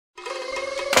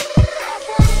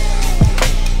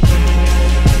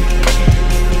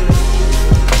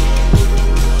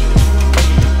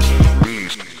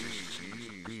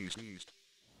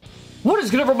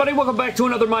What is good, everybody? Welcome back to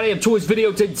another My Damn Toys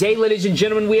video. Today, ladies and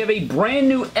gentlemen, we have a brand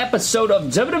new episode of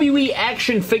WWE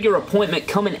Action Figure Appointment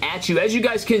coming at you. As you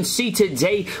guys can see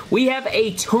today, we have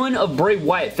a ton of Bray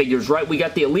Wyatt figures, right? We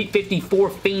got the Elite 54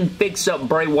 Fiend fix-up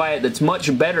Bray Wyatt that's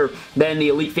much better than the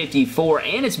Elite 54,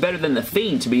 and it's better than the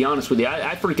Fiend, to be honest with you.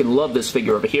 I freaking love this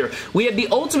figure over here. We have the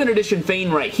Ultimate Edition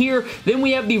Fiend right here. Then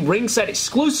we have the ringside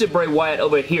exclusive Bray Wyatt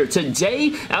over here. Today,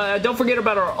 don't forget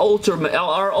about our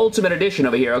Ultimate Edition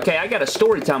over here, okay? I got a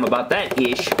story time about that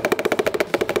ish.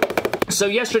 So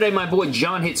yesterday, my boy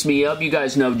John hits me up. You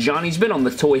guys know John. He's been on the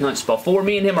toy hunts before.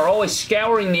 Me and him are always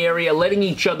scouring the area, letting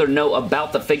each other know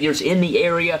about the figures in the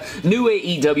area. New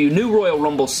AEW, new Royal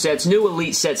Rumble sets, new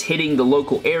Elite sets hitting the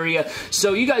local area.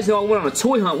 So you guys know I went on a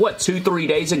toy hunt, what, 2-3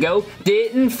 days ago?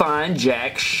 Didn't find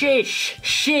jack shish.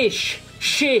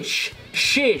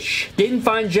 Didn't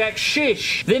find jack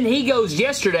shish. Then he goes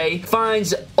yesterday,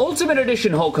 finds Ultimate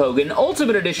Edition Hulk Hogan,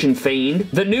 Ultimate Edition Fiend,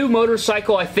 the new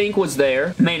motorcycle I think was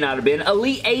there, may not have been,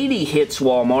 Elite 80 hits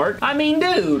Walmart. I mean,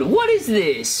 dude, what is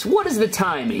this? What is the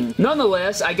timing?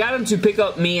 Nonetheless, I got him to pick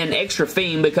up me an extra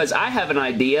Fiend because I have an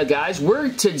idea, guys. We're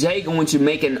today going to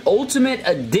make an Ultimate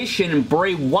Edition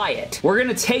Bray Wyatt. We're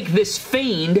going to take this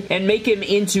Fiend and make him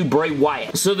into Bray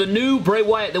Wyatt. So the new Bray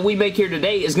Wyatt that we make here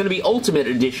today is going to be Ultimate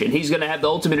Edition. He's going to have the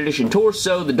Ultimate Edition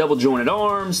torso, the double jointed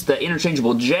arms, the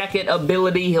interchangeable jacket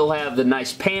ability. He'll have the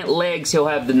nice pant legs. He'll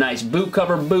have the nice boot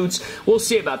cover boots. We'll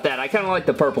see about that. I kind of like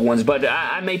the purple ones, but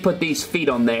I may put these feet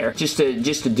on there just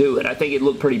to do it. I think it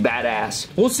looked pretty badass.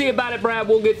 We'll see about it, Brad.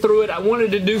 We'll get through it. I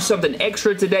wanted to do something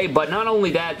extra today, but not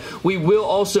only that, we will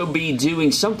also be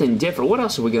doing something different. What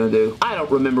else are we gonna do? I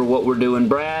don't remember what we're doing,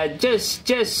 Brad. Let's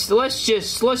just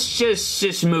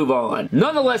move on.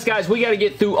 Nonetheless, guys, we got to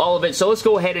get through all of it, so let's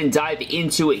go ahead and dive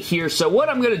into it here. So what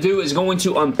I'm going to do is going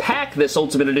to unpack this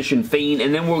Ultimate Edition Fiend,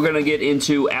 and then we're going to get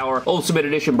into our Ultimate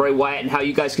Edition Bray Wyatt and how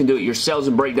you guys can do it yourselves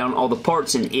and break down all the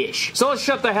parts and ish. So let's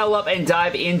shut the hell up and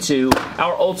dive into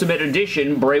our Ultimate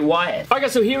Edition Bray Wyatt. Alright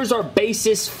guys, so here's our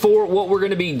basis for what we're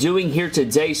going to be doing here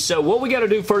today. So what we got to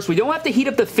do first, we don't have to heat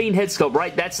up the Fiend head sculpt,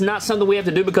 right? That's not something we have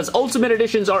to do because Ultimate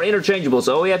Editions are interchangeable.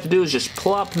 So all we have to do is just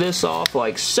plop this off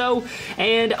like so,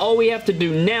 and all we have to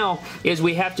do now is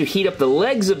we have to heat up the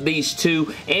legs of these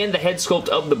two and the head sculpt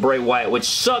of the Bray Wyatt, which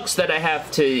sucks that I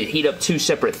have to heat up two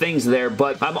separate things there,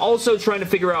 but I'm also trying to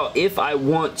figure out if I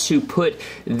want to put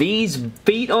these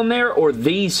feet on there or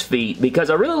these feet,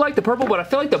 because I really like the purple, but I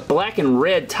feel like the black and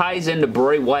red ties into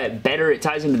Bray Wyatt better. It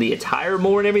ties into the attire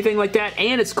more and everything like that,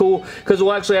 and it's cool because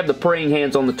we'll actually have the praying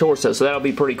hands on the torso, so that'll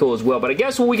be pretty cool as well. But I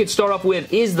guess what we could start off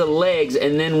with is the legs,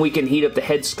 and then we can heat up the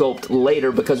head sculpt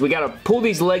later, because we got to pull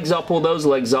these legs off, pull those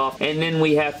legs off, and then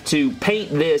we have to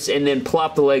paint this and then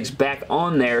plop the legs back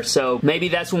on there. So maybe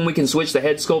that's when we can switch the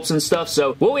head sculpts and stuff.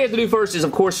 So what we have to do first is,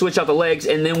 of course, switch out the legs,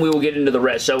 and then we will get into the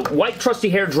rest. So white trusty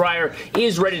hair dryer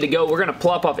is ready to go. We're going to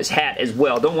plop off his hat as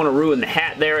well. Don't want to ruin the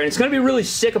hat there. And it's going to be really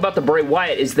sick about the Bray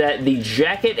Wyatt is that the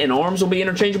jacket and arms will be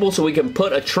interchangeable, so we can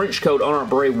put a trench coat on our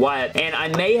Bray Wyatt. And I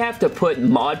may have to put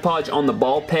Mod Podge on the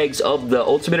ball pegs of the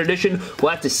Ultimate Edition.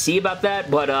 We'll have to see about that,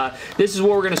 but this is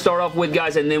what we're going to start off with,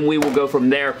 guys, and then we will go from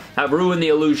there. I've ruined the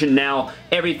illusion now.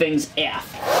 Everything's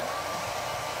F.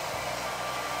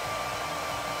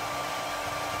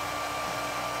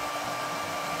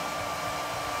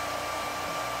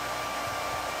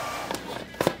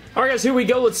 Alright guys, here we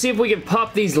go. Let's see if we can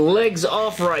pop these legs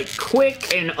off right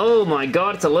quick. And oh my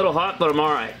god, it's a little hot, but I'm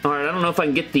alright. Alright, I don't know if I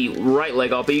can get the right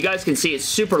leg off, but you guys can see it's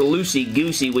super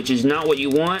loosey-goosey, which is not what you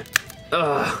want.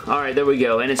 Alright, there we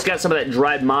go. And it's got some of that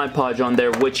dried Mod Podge on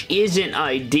there, which isn't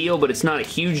ideal, but it's not a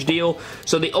huge deal.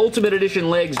 So the Ultimate Edition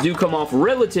legs do come off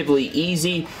relatively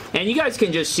easy. And you guys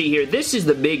can just see here, this is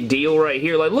the big deal right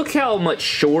here. Like, look how much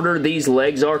shorter these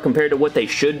legs are compared to what they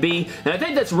should be. And I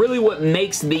think that's really what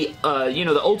makes the, you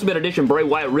know, the Ultimate Edition Bray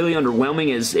Wyatt really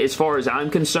underwhelming as far as I'm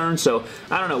concerned. So,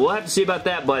 I don't know. We'll have to see about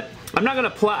that, but I'm not going to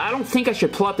plot, I don't think I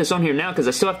should plot this on here now because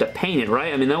I still have to paint it,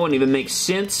 right? I mean, that wouldn't even make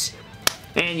sense.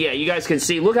 And yeah, you guys can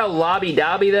see, look how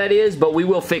lobby-dobby that is, but we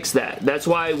will fix that. That's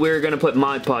why we're going to put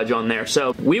Mod Podge on there.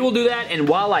 So we will do that, and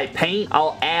while I paint,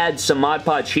 I'll add some Mod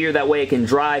Podge here. That way it can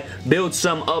dry, build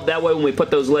some up. That way when we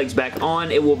put those legs back on,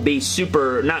 it will be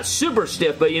super, not super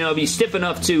stiff, but, you know, be stiff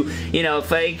enough to, you know,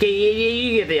 fake.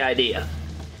 You get the idea.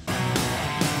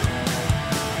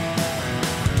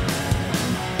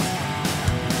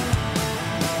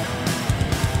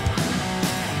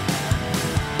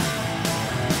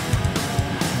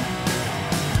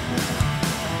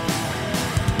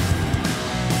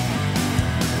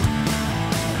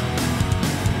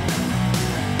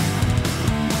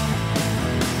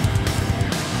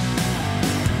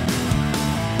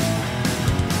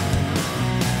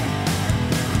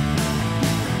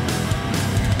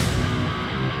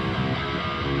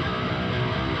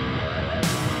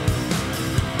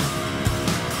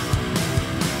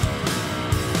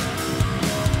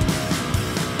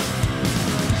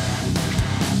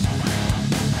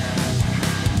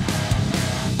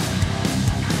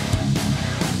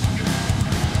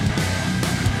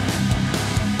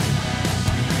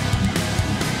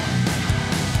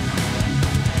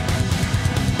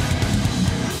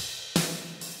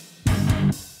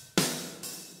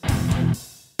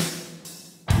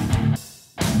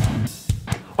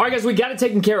 Alright guys, we got it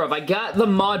taken care of. I got the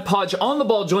Mod Podge on the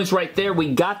ball joints right there.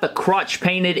 We got the crotch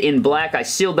painted in black. I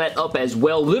sealed that up as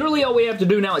well. Literally all we have to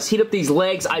do now is heat up these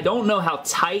legs. I don't know how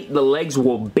tight the legs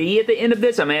will be at the end of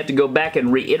this. I may have to go back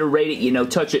and reiterate it, you know,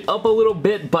 touch it up a little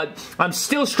bit, but I'm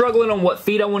still struggling on what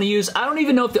feet I want to use. I don't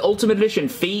even know if the Ultimate Edition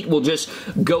feet will just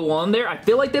go on there. I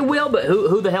feel like they will, but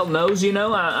who the hell knows, you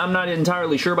know? I'm not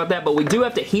entirely sure about that, but we do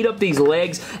have to heat up these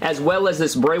legs as well as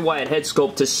this Bray Wyatt head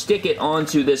sculpt to stick it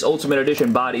onto this Ultimate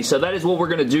Edition body. So that is what we're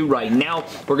going to do right now.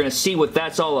 We're going to see what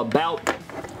that's all about.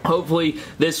 Hopefully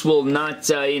this will not,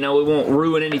 you know, it won't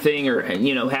ruin anything or,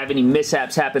 you know, have any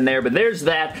mishaps happen there. But there's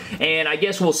that, and I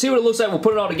guess we'll see what it looks like. We'll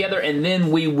put it all together, and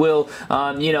then we will,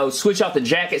 you know, switch out the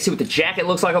jacket, see what the jacket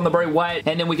looks like on the Bray Wyatt,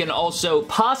 and then we can also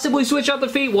possibly switch out the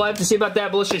feet. We'll have to see about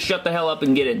that, but let's just shut the hell up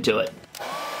and get into it.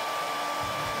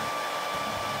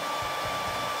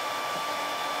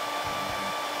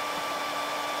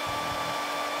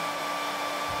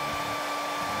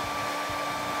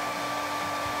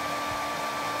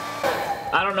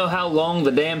 I don't know how long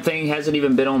the damn thing hasn't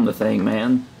even been on the thing,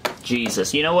 man.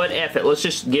 Jesus. You know what? F it. Let's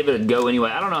just give it a go anyway.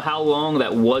 I don't know how long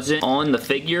that wasn't on the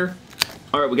figure.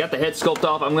 Alright, we got the head sculpt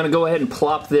off. I'm going to go ahead and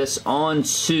plop this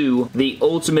onto the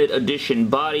Ultimate Edition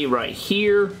body right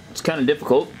here. It's kind of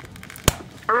difficult.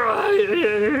 Alright,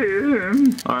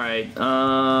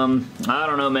 I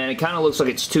don't know, man. It kind of looks like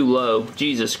it's too low.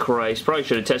 Jesus Christ. Probably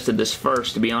should have tested this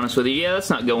first, to be honest with you. Yeah, that's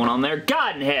not going on there.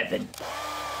 God in heaven.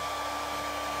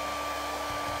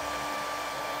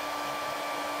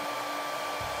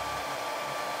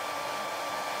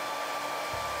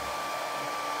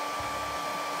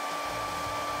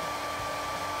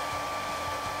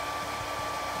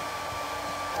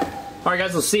 Alright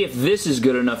guys, let's see if this is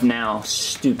good enough now.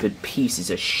 Stupid pieces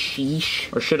of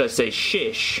sheesh. Or should I say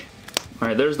shish.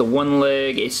 Alright, there's the one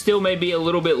leg. It still may be a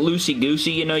little bit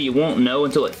loosey-goosey, you know, you won't know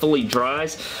until it fully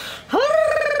dries.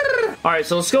 Alright,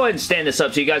 so let's go ahead and stand this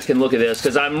up so you guys can look at this,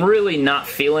 because I'm really not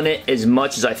feeling it as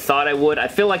much as I thought I would. I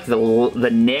feel like the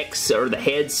neck or the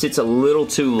head sits a little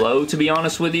too low, to be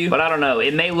honest with you. But I don't know.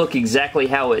 It may look exactly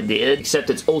how it did,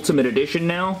 except it's Ultimate Edition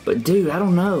now. But dude, I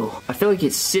don't know. I feel like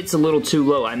it sits a little too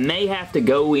low. I may have to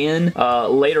go in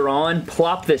later on,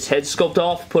 plop this head sculpt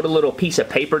off, put a little piece of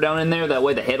paper down in there. That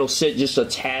way the head will sit just a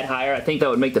tad higher. I think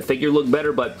that would make the figure look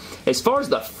better. But as far as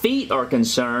the feet are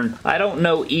concerned, I don't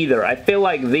know either. I feel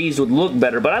like these would look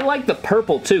better, but I like the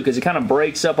purple too because it kind of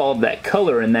breaks up all of that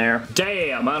color in there.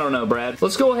 Damn, I don't know, Brad.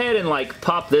 Let's go ahead and like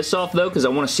pop this off though because I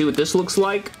want to see what this looks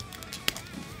like.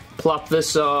 Plop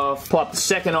this off, plop the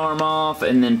second arm off,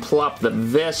 and then plop the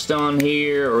vest on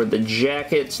here, or the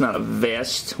jacket. It's not a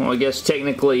vest. Well, I guess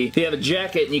technically, if you have a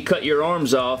jacket and you cut your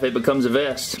arms off, it becomes a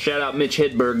vest. Shout out Mitch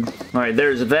Hedberg. Alright,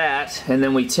 there's that, and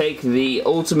then we take the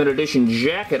Ultimate Edition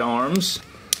jacket arms,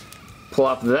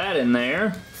 plop that in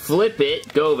there, flip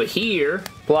it, go over here,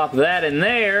 plop that in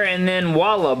there, and then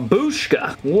voila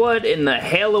booshka. What in the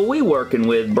hell are we working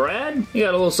with, Brad? You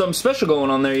got a little something special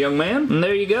going on there, young man. And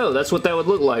there you go. That's what that would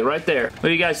look like right there. What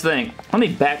do you guys think? Let me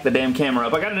back the damn camera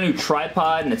up. I got a new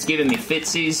tripod, and it's giving me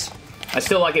fitsies. I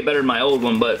still like it better than my old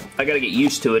one, but I gotta get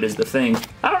used to it is the thing.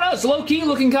 I don't know, it's low-key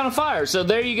looking kind of fire. So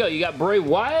there you go. You got Bray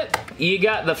Wyatt, you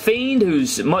got the Fiend,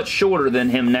 who's much shorter than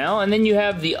him now, and then you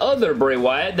have the other Bray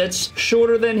Wyatt that's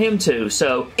shorter than him too.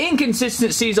 So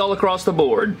inconsistencies all across the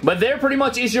board. But there pretty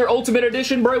much is your Ultimate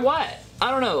Edition Bray Wyatt. I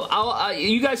don't know.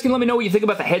 You guys can let me know what you think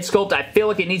about the head sculpt. I feel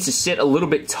like it needs to sit a little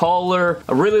bit taller.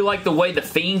 I really like the way the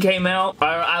Fiend came out.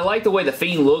 I like the way the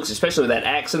Fiend looks, especially with that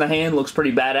axe in the hand. Looks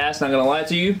pretty badass, not gonna lie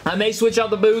to you. I may switch out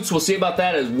the boots. We'll see about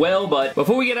that as well. But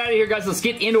before we get out of here, guys, let's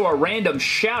get into our random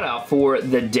shout out for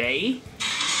the day.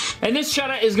 And this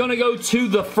shout out is gonna go to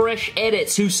the Fresh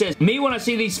Edits, who says, "Me when I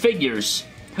see these figures.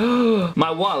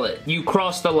 My wallet, you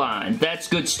crossed the line." That's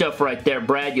good stuff right there,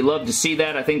 Brad. You love to see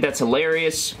that. I think that's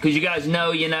hilarious because you guys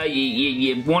know, you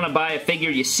want to buy a figure,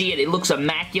 you see it, it looks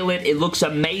immaculate, it looks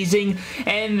amazing,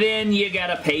 and then you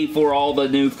gotta pay for all the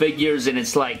new figures, and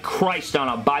it's like, Christ on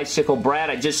a bicycle, Brad,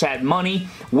 I just had money.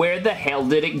 Where the hell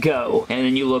did it go? And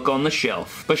then you look on the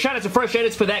shelf. But shout out to Fresh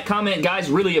Edits for that comment, guys.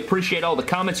 Really appreciate all the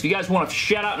comments. If you guys want a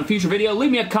shout out in a future video,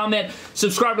 leave me a comment,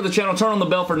 subscribe to the channel, turn on the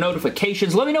bell for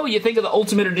notifications. Let me know what you think of the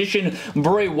Ultimate Edition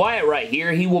Bray Wyatt right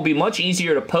here. He will be much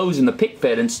easier to pose in the pic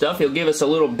fed and stuff. He'll give us a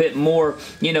little bit more,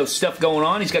 you know, stuff going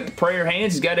on. He's got the prayer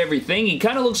hands. He's got everything. He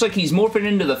kind of looks like he's morphing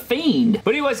into the Fiend.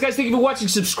 But anyways, guys, thank you for watching.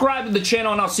 Subscribe to the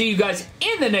channel, and I'll see you guys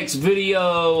in the next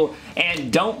video.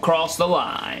 And don't cross the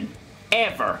line.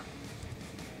 Ever.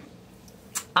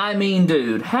 I mean,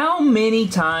 dude, how many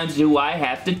times do I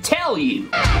have to tell you?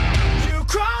 You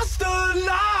crossed the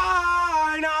line!